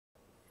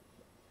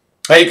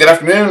Hey, good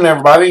afternoon,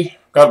 everybody.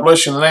 God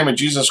bless you in the name of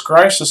Jesus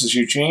Christ. This is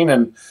Eugene,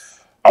 and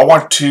I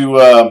want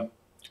to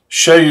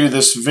show you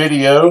this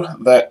video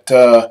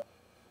that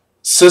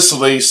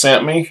Cicely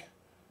sent me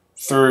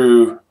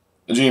through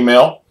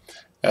Gmail.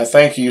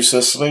 Thank you,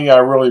 Cicely. I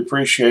really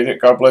appreciate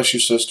it. God bless you,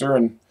 sister.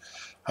 And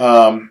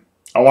I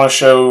want to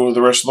show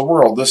the rest of the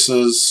world. This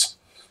is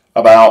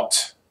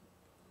about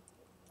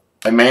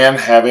a man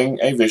having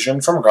a vision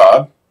from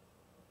God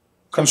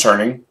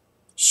concerning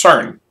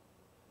CERN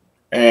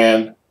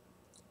and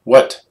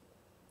what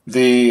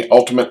the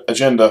ultimate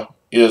agenda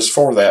is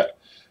for that.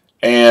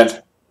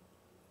 And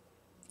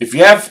if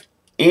you have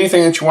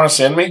anything that you want to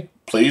send me,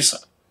 please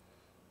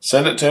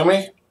send it to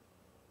me.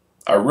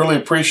 I really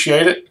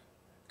appreciate it.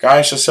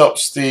 Guys, this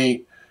helps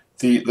the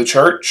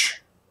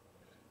church.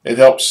 It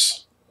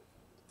helps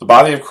the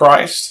body of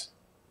Christ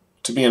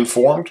to be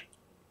informed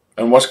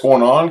on what's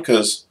going on,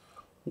 because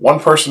one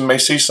person may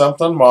see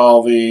something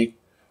while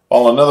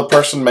another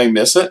person may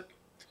miss it.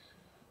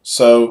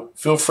 So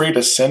feel free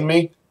to send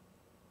me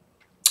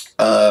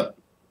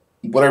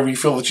whatever you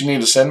feel that you need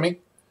to send me,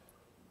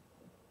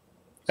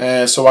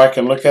 and so I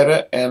can look at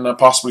it and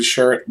possibly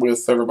share it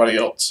with everybody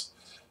else.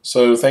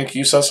 So thank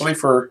you, Cicely,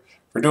 for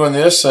doing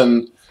this.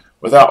 And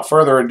without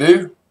further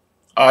ado,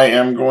 I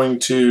am going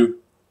to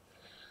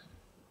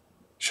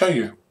show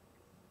you.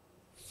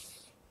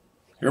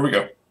 Here we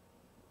go.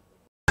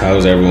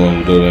 How's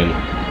everyone doing? So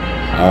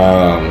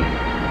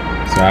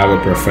I have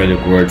a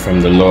prophetic word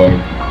from the Lord.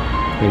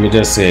 Let me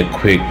just say a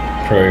quick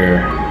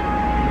prayer.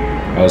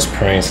 I was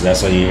praying, so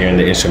that's why you're hearing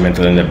the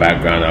instrumental in the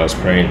background. I was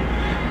praying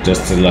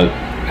just to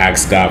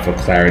ask God for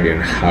clarity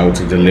on how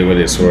to deliver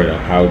this word, and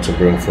how to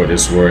bring forth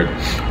this word.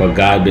 But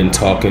God been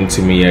talking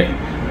to me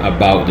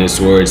about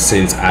this word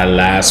since I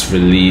last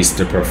released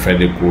the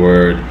prophetic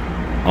word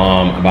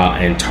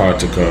about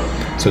Antarctica.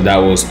 So that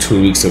was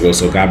 2 weeks ago.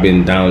 So God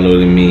been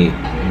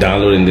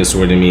downloading this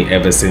word in me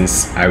ever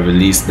since I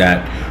released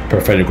that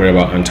prophetic word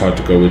about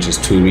Antarctica, which is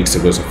 2 weeks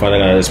ago. So Father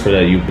God, I just pray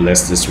that you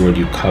bless this word,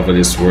 you cover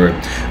this word.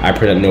 I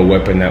pray that no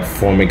weapon that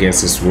form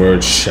against this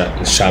word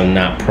shall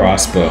not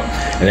prosper,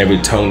 and every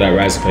tongue that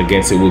rises up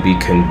against it will be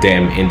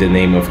condemned in the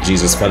name of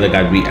Jesus. Father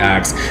God, we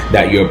ask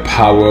that your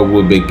power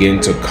will begin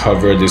to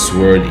cover this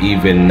word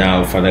even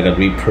now. Father God,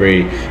 we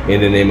pray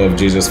in the name of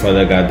Jesus,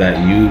 Father God,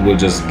 that you will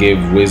just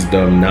give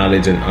wisdom,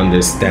 knowledge, and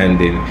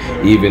understanding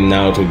even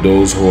now to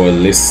those who are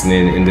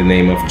listening in the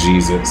name of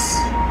Jesus.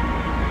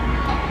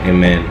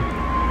 Amen.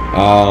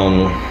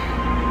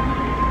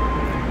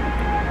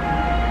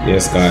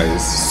 Yes,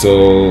 guys.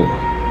 So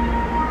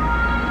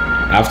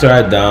after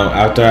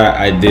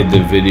I did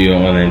the video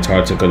on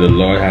Antarctica, the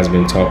Lord has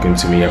been talking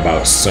to me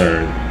about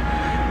CERN.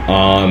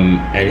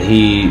 And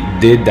he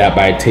did that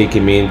by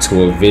taking me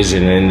into a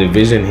vision, and in the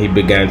vision he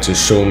began to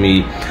show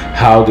me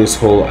how this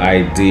whole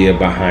idea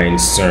behind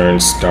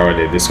CERN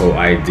started. This whole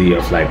idea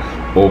of like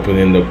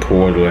opening the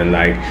portal and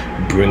like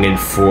bringing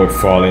forth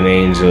fallen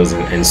angels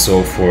and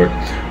so forth.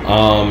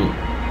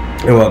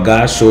 And what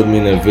God showed me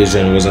in the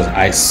vision was that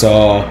I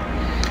saw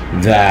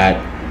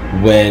that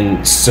when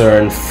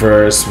CERN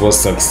first was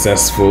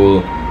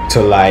successful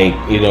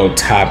to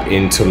tap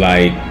into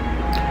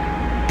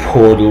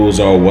portals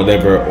or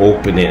whatever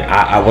opening,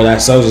 what I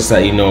saw was just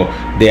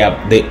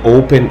that they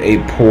opened a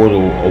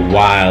portal a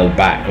while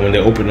back, and when they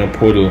opened a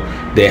portal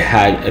they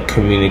had a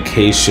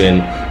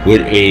communication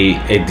with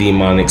a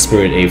demonic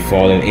spirit, a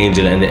fallen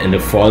angel, and the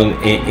fallen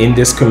in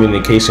this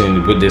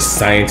communication with this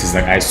scientist.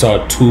 Like I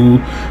saw two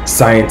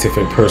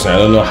scientific persons. I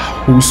don't know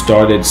who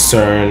started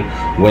CERN,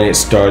 when it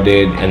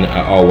started, and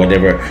or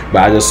whatever,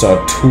 but I just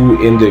saw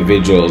two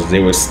individuals. They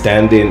were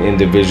standing in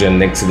the vision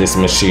next to this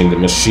machine. The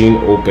machine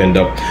opened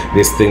up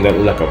this thing that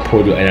looked like a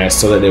portal, and I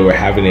saw that they were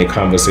having a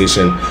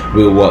conversation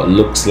with what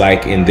looks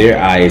like in their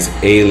eyes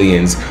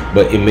aliens,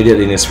 but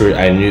immediately in the spirit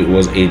I knew it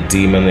was a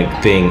demonic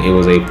thing. It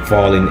was a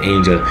fallen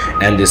angel,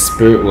 and the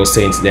spirit was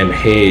saying to them,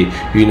 hey,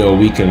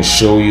 we can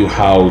show you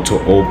how to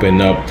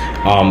open up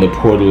the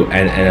portal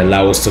and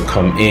allow us to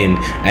come in.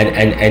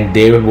 And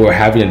they were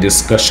having a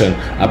discussion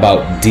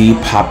about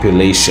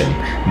depopulation.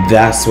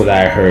 That's what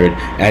I heard.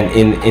 And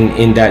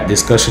in that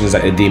discussion is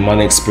like a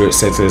demonic spirit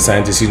said to the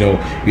scientists, we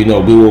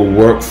will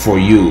work for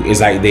you. It's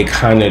like they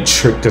kind of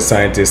tricked the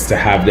scientists to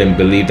have them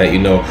believe that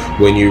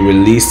when you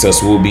release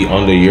us, we'll be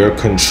under your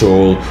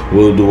control,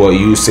 we'll do what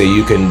you say,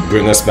 you can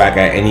bring us back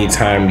at any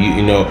time,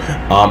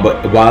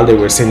 but while they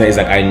were saying that, it's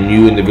like I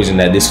knew in the vision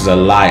that this was a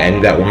lie. I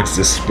knew that once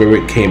the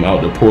spirit came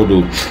out the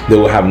portal, they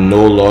will have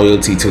no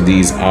loyalty to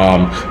these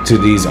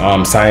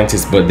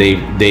scientists, but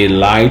they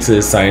lied to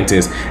the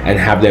scientists and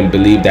have them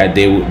believe that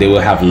they will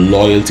have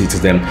loyalty to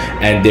them,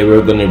 and they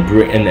were going to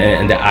bring,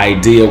 and the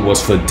idea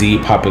was for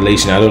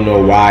depopulation. I don't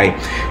know why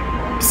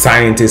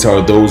scientists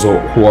or those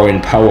who are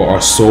in power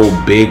are so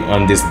big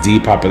on this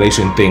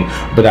depopulation thing.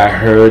 But I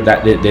heard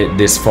that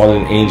this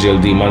fallen angel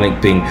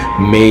demonic thing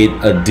made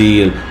a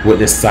deal with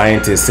the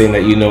scientists, saying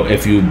that, you know,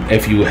 if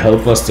you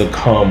help us to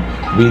come,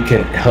 we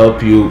can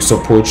help you,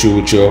 support you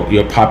with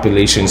your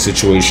population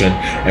situation,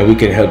 and we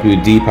can help you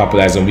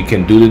depopularize, and we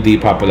can do the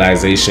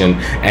depopularization,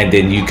 and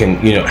then you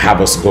can, you know,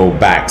 have us go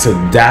back. So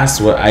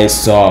that's what I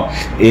saw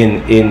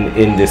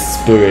in the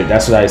spirit.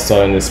 That's what I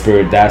saw in the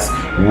spirit. That's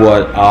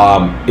what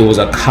it was,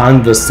 a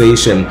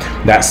conversation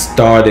that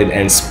started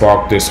and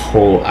sparked this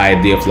whole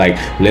idea of like,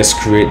 let's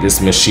create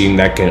this machine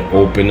that can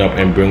open up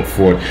and bring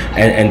forth,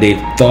 and they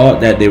thought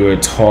that they were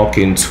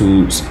talking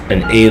to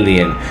an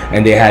alien,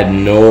 and they had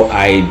no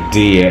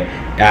idea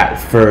at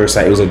first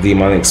that it was a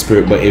demonic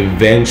spirit. But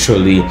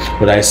eventually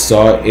what I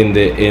saw in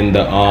the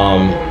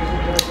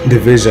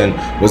vision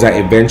was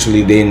that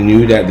eventually they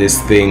knew that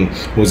this thing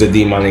was a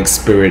demonic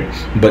spirit,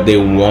 but they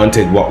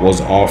wanted what was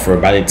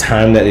offered. By the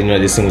time that they knew that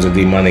this thing was a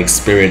demonic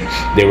spirit,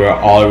 they were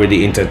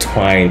already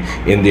intertwined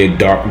in their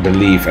dark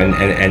belief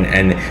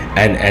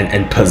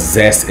and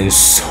possessed in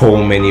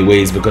so many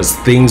ways, because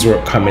things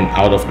were coming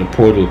out of the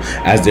portal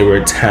as they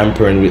were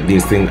tampering with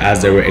these things,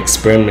 as they were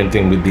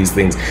experimenting with these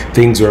things.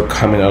 Things were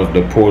coming out of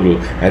the portal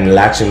and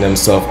latching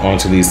themselves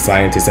onto these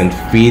scientists and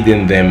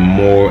feeding them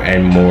more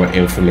and more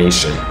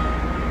information.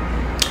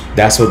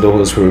 That's what the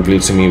Holy Spirit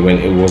revealed to me when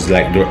it was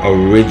like the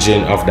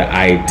origin of the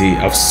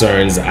idea of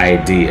CERN's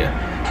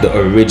idea. The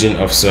origin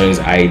of CERN's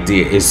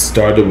idea, it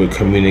started with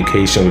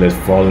communication with a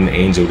fallen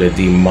angel, the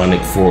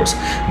demonic force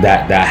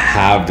that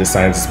have the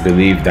scientists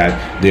believe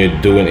that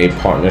they're doing a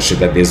partnership,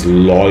 that there's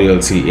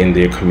loyalty in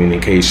their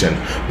communication.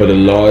 But the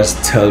laws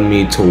tell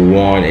me to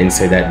warn and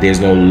say that there's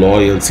no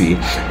loyalty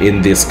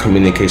in this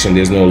communication,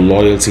 there's no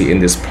loyalty in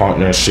this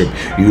partnership.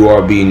 You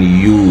are being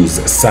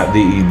used.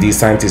 These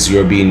scientists,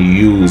 you're being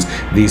used.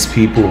 These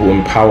people who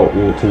empower,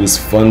 who's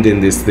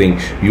funding this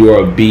thing, you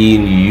are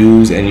being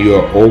used, and you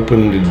are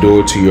opening the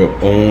door to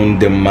your own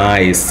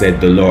demise, said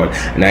the Lord.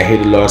 And I hear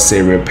the Lord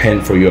say,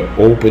 repent, for you're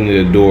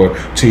opening the door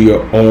to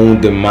your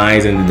own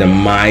demise and the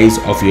demise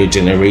of your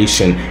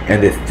generation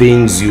and the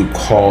things you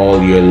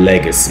call your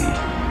legacy.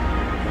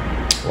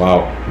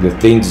 Wow, the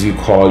things you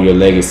call your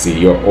legacy.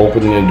 You're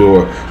opening the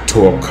door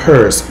to a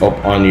curse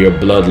up on your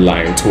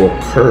bloodline, to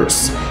a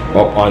curse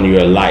up on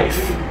your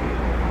life.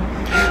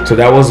 So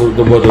that was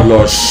what the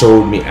Lord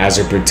showed me as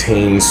it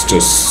pertains to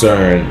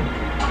CERN.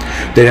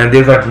 Then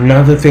there's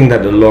another thing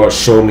that the Lord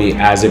showed me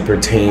as it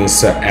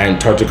pertains to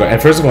Antarctica.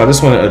 And first of all, I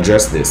just want to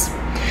address this.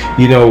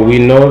 You know, we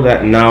know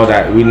that now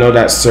that we know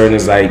that CERN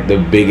is like the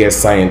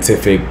biggest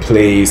scientific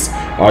place,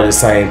 or the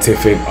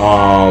scientific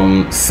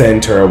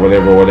center, or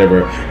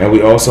whatever, and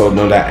we also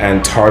know that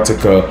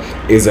Antarctica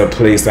is a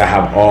place that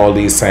have all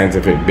these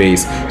scientific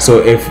base. So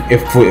if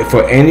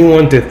for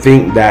anyone to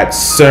think that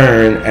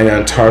CERN and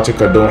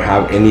Antarctica don't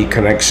have any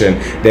connection,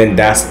 then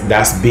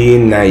that's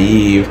being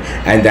naive,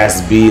 and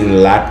that's being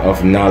lack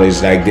of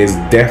knowledge. Like, there's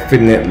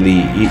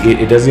definitely,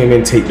 it doesn't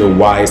even take the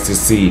wise to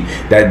see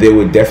that there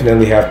would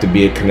definitely have to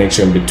be a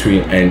connection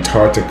between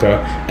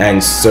Antarctica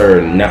and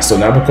CERN. So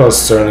not because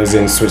CERN is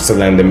in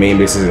Switzerland, the main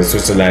base is in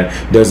Switzerland,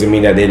 doesn't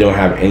mean that they don't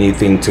have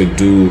anything to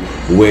do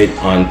with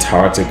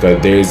Antarctica.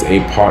 There's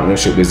a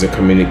partnership, there's a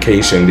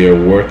communication, they're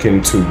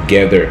working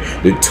together.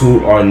 The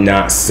two are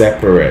not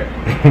separate.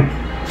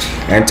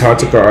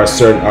 Antarctica or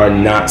CERN are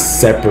not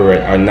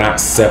separate.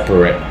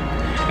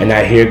 And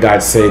I hear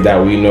God say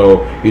that we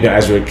know,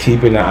 as we're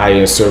keeping an eye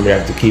on CERN, we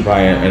have to keep an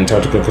eye on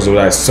Antarctica, because what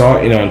I saw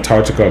in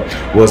Antarctica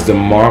was the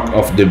mark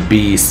of the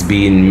beast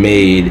being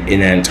made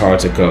in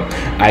Antarctica.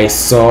 I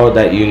saw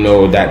that,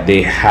 that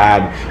they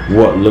had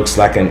what looks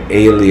like an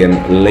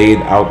alien laid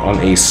out on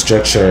a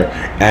stretcher,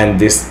 and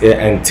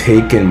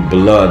taken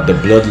blood. The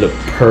blood looked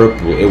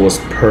purple. It was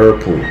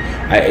purple.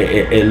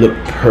 It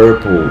looked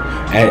purple,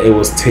 and it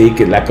was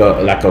taken like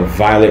a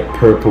violet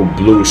purple,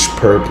 bluish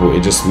purple.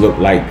 It just looked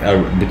like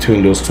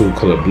between those two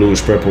color,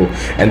 bluish purple.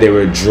 And they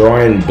were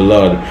drawing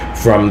blood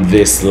from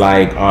this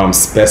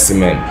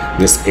specimen,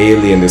 this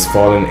alien, this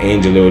fallen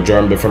angel. They were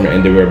drawing blood from it,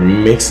 and they were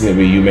mixing it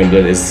with human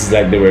blood. It's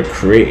like they were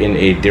creating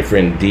a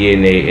different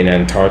DNA in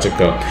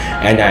Antarctica.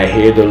 And I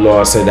hear the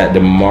Lord say that the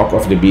mark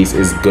of the beast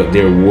is good.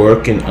 They're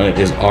working on it.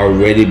 It's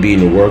already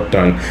being worked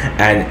on,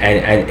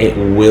 and it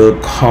will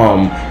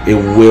come.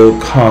 It will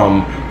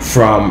come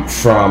from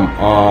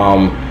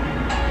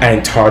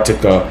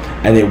Antarctica,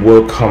 and it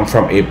will come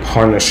from a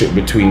partnership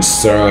between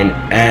CERN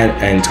and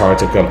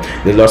Antarctica.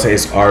 The Lord said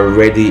it's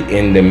already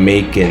in the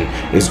making.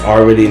 It's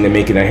already in the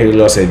making. I hear the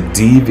Lord say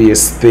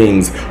devious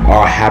things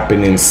are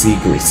happening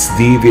secrets.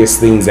 Devious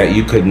things that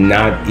you could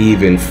not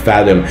even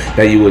fathom,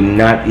 that you would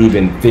not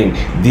even think.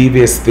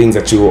 Devious things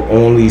that you will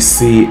only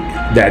see,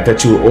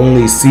 that you will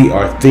only see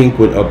or think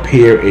would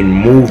appear in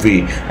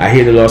movie. I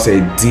hear the Lord say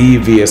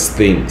devious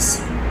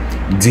things.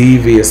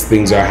 Devious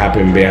things are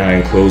happening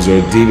behind closed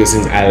doors. Devious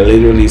things. I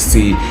literally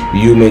see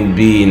human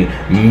being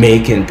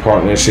making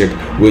partnership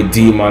with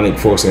demonic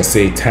force and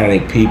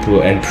satanic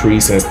people and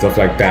priests and stuff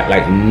like that,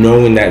 like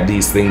knowing that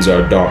these things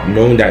are dark,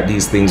 knowing that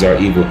these things are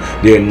evil.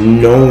 They're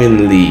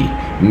knowingly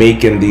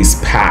making these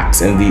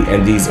pacts and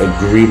these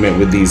agreement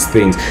with these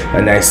things,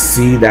 and I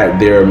see that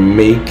they're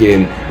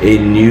making a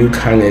new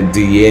kind of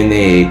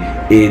DNA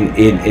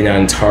in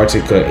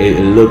Antarctica.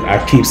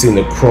 I keep seeing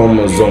the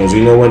chromosomes.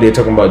 You know, when they're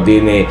talking about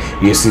DNA,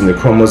 you're seeing the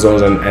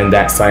chromosomes and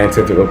that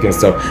scientific looking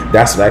stuff.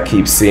 That's what I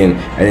keep seeing,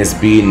 and it's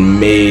being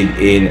made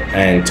in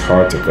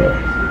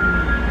Antarctica.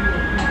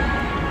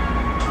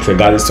 So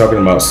God is talking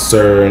about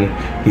CERN.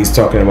 He's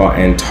talking about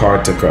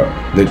Antarctica.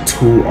 The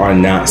two are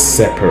not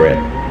separate.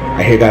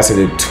 I hear God say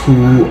the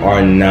two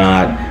are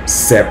not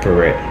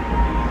separate,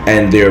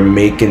 and they're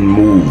making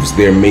moves,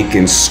 they're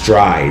making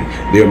stride,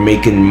 they're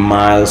making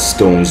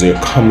milestones, they're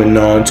coming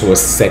on to a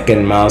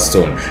second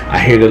milestone. I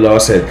hear the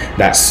Lord said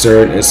that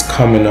CERN is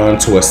coming on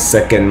to a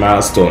second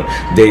milestone.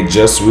 They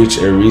just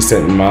reached a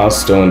recent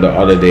milestone the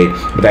other day,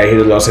 but I hear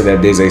the Lord say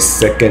that there's a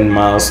second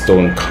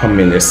milestone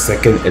coming, a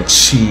second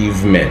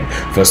achievement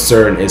for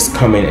CERN is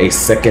coming, a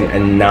second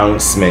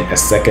announcement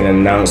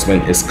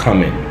is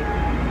coming.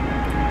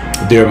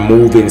 They're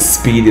moving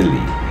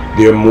speedily.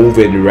 They're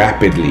moving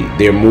rapidly.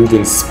 They're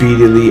moving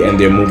speedily and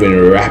they're moving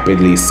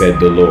rapidly, said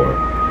the Lord.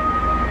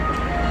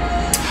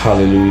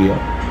 Hallelujah.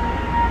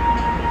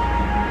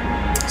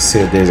 See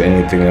if there's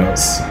anything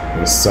else.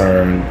 The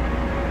CERN,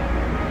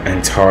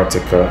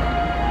 Antarctica.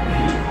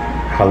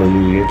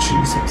 Hallelujah,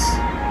 Jesus.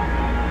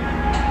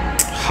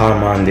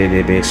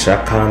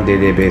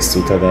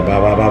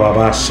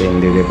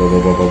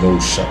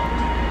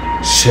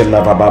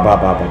 Shela baba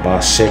baba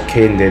baba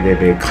shekende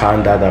debe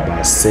kanda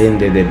daba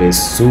sende debe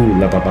su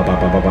la baba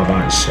baba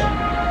baba sha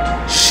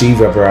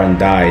Shiva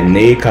brandai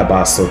neka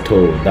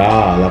basoto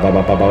da la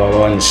baba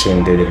baba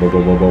shende debe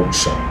bobo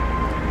sha.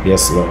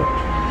 Yes, Lord.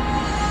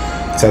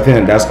 So I think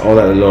that that's all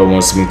that the Lord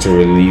wants me to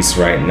release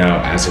right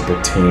now as it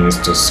pertains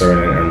to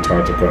CERN and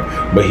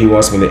Antarctica. But He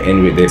wants me to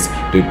end with this.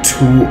 The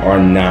two are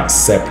not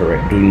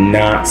separate. Do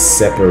not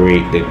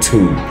separate the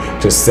two.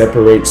 To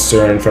separate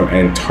CERN from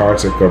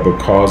Antarctica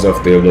because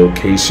of their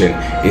location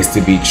is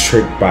to be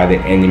tricked by the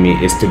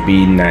enemy, is to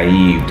be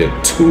naive. The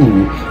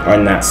two are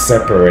not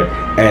separate,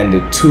 and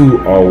the two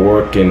are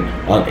working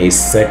on a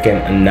second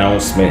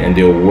announcement, and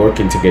they're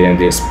working together in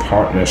this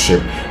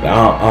partnership.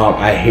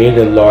 I hear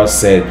the Lord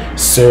said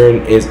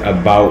CERN is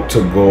about to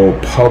go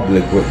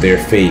public with their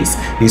face.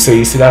 So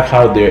you see that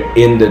how they're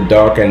in the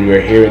dark and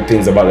we're hearing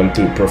things about them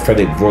through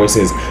prophetic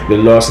voices. The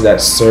Lord said that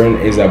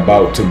CERN is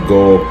about to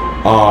go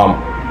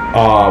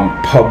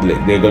public.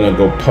 They're gonna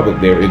go public.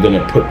 They're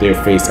gonna put their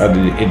face out.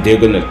 They're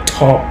gonna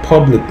talk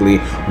publicly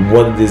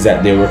what it is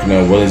that they're working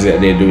on, what is it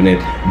that they're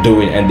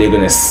doing, and they're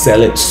gonna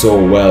sell it so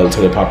well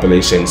to the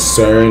population.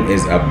 CERN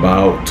is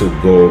about to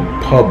go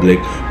public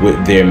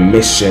with their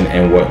mission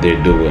and what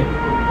they're doing.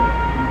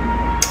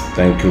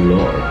 Thank you,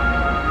 Lord.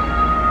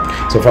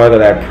 So Father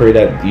God, I pray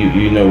that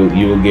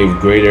you will give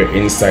greater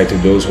insight to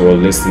those who are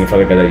listening.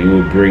 Father God, that you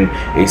will bring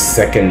a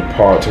second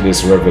part to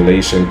this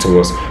revelation to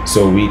us,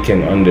 so we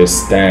can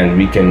understand,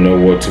 we can know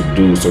what to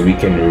do, so we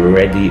can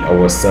ready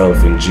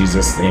ourselves. In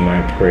Jesus' name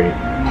I pray.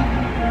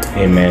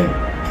 Amen.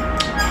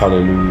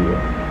 Hallelujah.